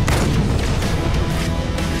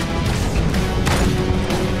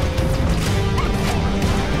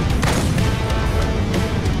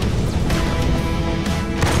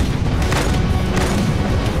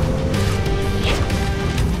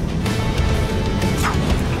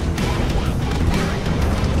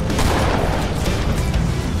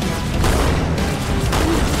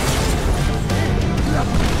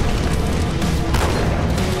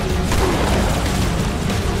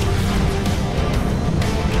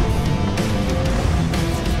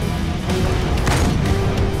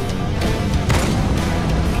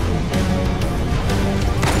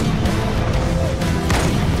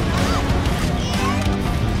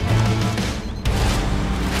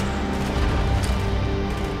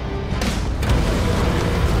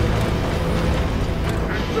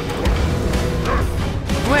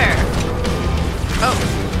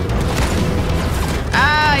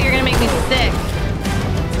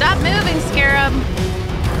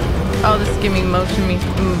 Give me motion me.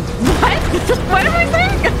 What? What am I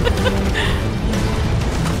saying?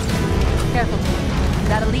 Careful.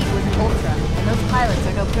 That elite was an ultra, and those pilots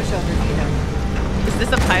are no pushovers either. Is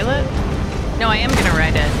this a pilot? No, I am gonna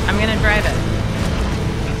ride it. I'm gonna drive it.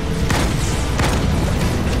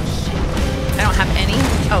 I don't have any.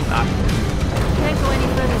 Oh god. Can't go any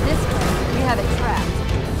further this way. We have it trapped.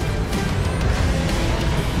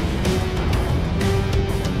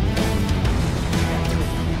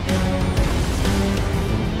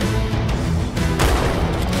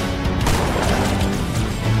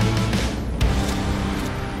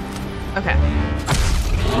 Okay.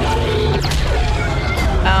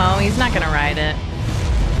 Oh, he's not gonna ride it.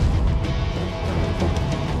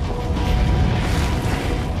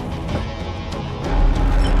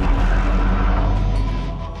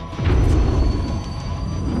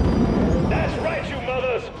 That's right, you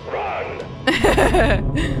mothers! Run!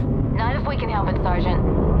 Not if we can help it, Sergeant.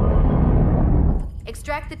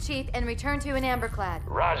 Extract the chief and return to an amberclad.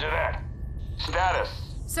 Roger that. Status.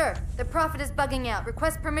 Sir, the Prophet is bugging out.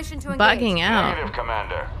 Request permission to engage. Bugging out. Negative,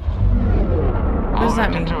 Commander. What does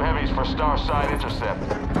that mean? 2 heavies for star side intercept.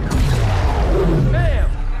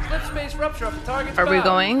 Bam! Slip space rupture off the target's Are we bow.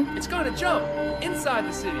 going? It's going to jump inside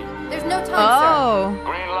the city. There's no time, Oh.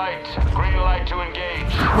 Green light to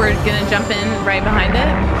engage. We're gonna jump in right behind it.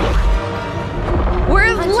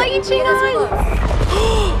 We're latching on.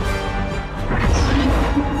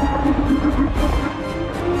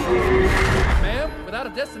 Ma'am, without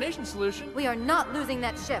a destination solution. We are not losing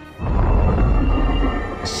that ship.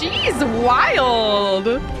 She's wild.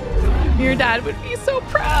 Your dad would be so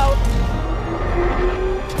proud.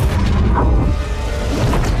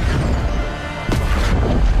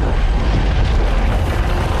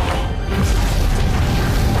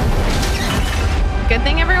 Good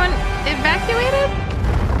thing everyone evacuated?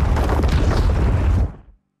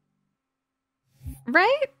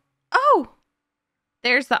 Right? Oh,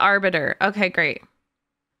 there's the Arbiter. Okay, great.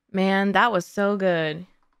 Man, that was so good.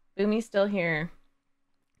 Boomy's still here.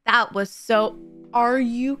 That was so... Are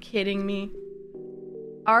you kidding me?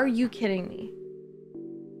 Are you kidding me?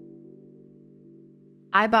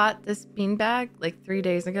 I bought this beanbag like 3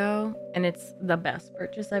 days ago, and it's the best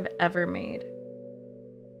purchase I've ever made.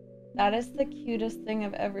 That is the cutest thing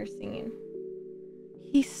I've ever seen.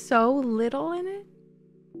 He's so little in it.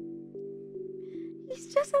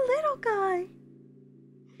 He's just a little guy.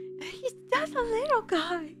 He's just a little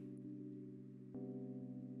guy.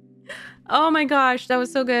 Oh my gosh, that was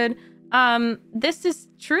so good. This is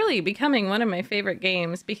truly becoming one of my favorite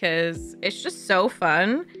games because it's just so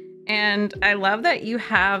fun. And I love that you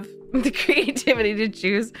have the creativity to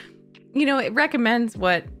choose. You know, it recommends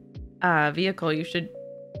what vehicle you should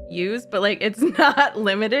use, but like it's not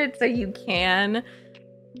limited, so you can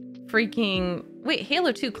freaking... Wait,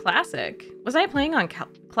 Halo 2 Classic. Was I playing on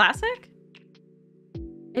Classic?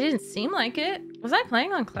 It didn't seem like it. Was I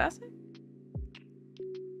playing on Classic?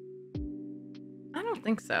 I don't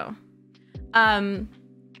think so.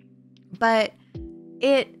 But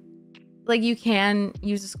it, like, you can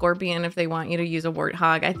use a Scorpion if they want you to use a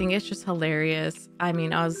Warthog. I think it's just hilarious. I mean,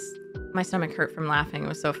 my stomach hurt from laughing. It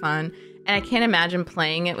was so fun. And I can't imagine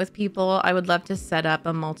playing it with people. I would love to set up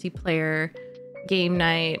a multiplayer game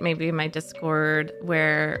night, maybe in my Discord,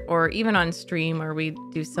 or even on stream where we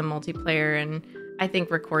do some multiplayer, and I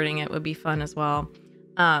think recording it would be fun as well.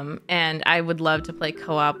 And I would love to play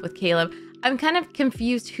co-op with Caleb. I'm kind of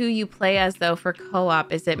confused who you play as though for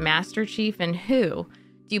co-op. Is it Master Chief and who?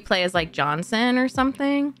 Do you play as like Johnson or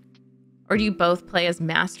something? Or do you both play as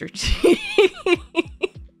Master Chief?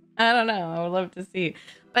 I don't know. I would love to see.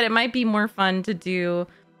 But it might be more fun to do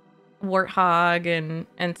Warthog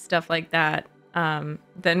and stuff like that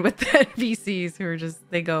than with the NPCs who are just,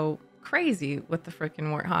 they go crazy with the freaking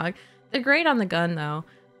Warthog. They're great on the gun though.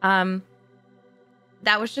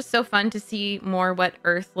 That was just so fun to see more what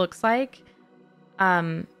Earth looks like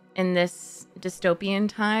in this dystopian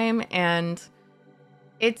time. And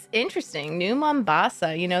it's interesting. New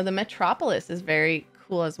Mombasa, you know, the metropolis is very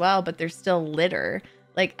cool as well, but there's still litter.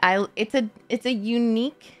 Like it's a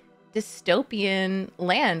unique dystopian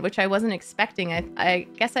land, which I wasn't expecting. I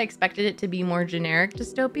guess I expected it to be more generic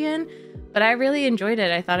dystopian, but I really enjoyed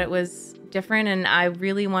it. I thought it was different and I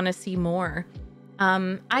really want to see more.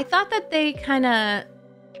 I thought that they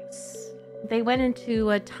went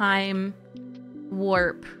into a time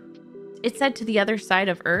warp. It said to the other side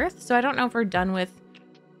of Earth, so I don't know if we're done with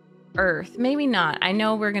Earth. Maybe not. I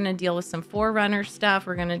know we're going to deal with some Forerunner stuff.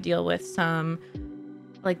 We're going to deal with some,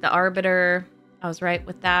 like the Arbiter. I was right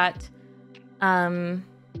with that. How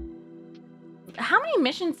many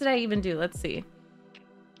missions did I even do? Let's see.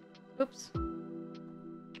 Oops.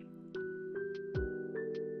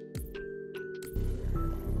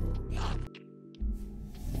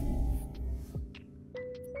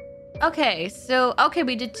 Okay, so, okay,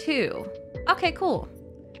 we did 2. Okay, cool.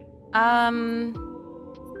 And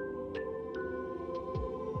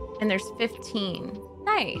there's 15.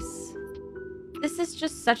 Nice. This is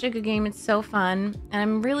just such a good game. It's so fun. And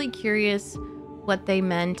I'm really curious what they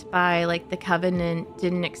meant by, like, the Covenant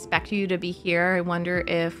didn't expect you to be here. I wonder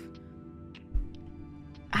if,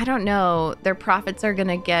 I don't know, their prophets are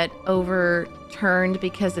gonna get overturned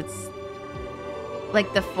because it's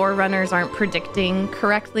like the Forerunners aren't predicting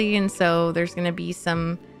correctly, and so there's going to be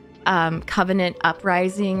some Covenant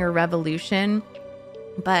uprising or revolution.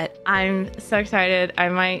 But I'm so excited. I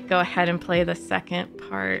might go ahead and play the second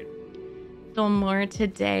part still more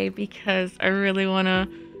today because I really want to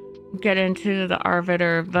get into the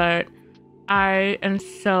Arbiter. But I am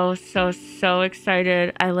so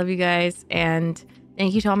excited. I love you guys, and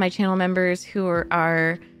thank you to all my channel members who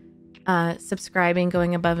are subscribing,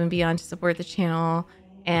 going above and beyond to support the channel.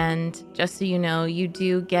 And just so you know, you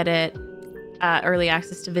do get it early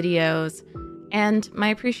access to videos and my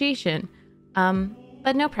appreciation.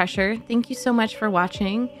 But no pressure. Thank you so much for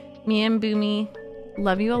watching. Me and Boomy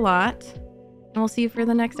love you a lot, and we'll see you for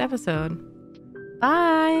the next episode.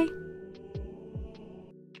 Bye!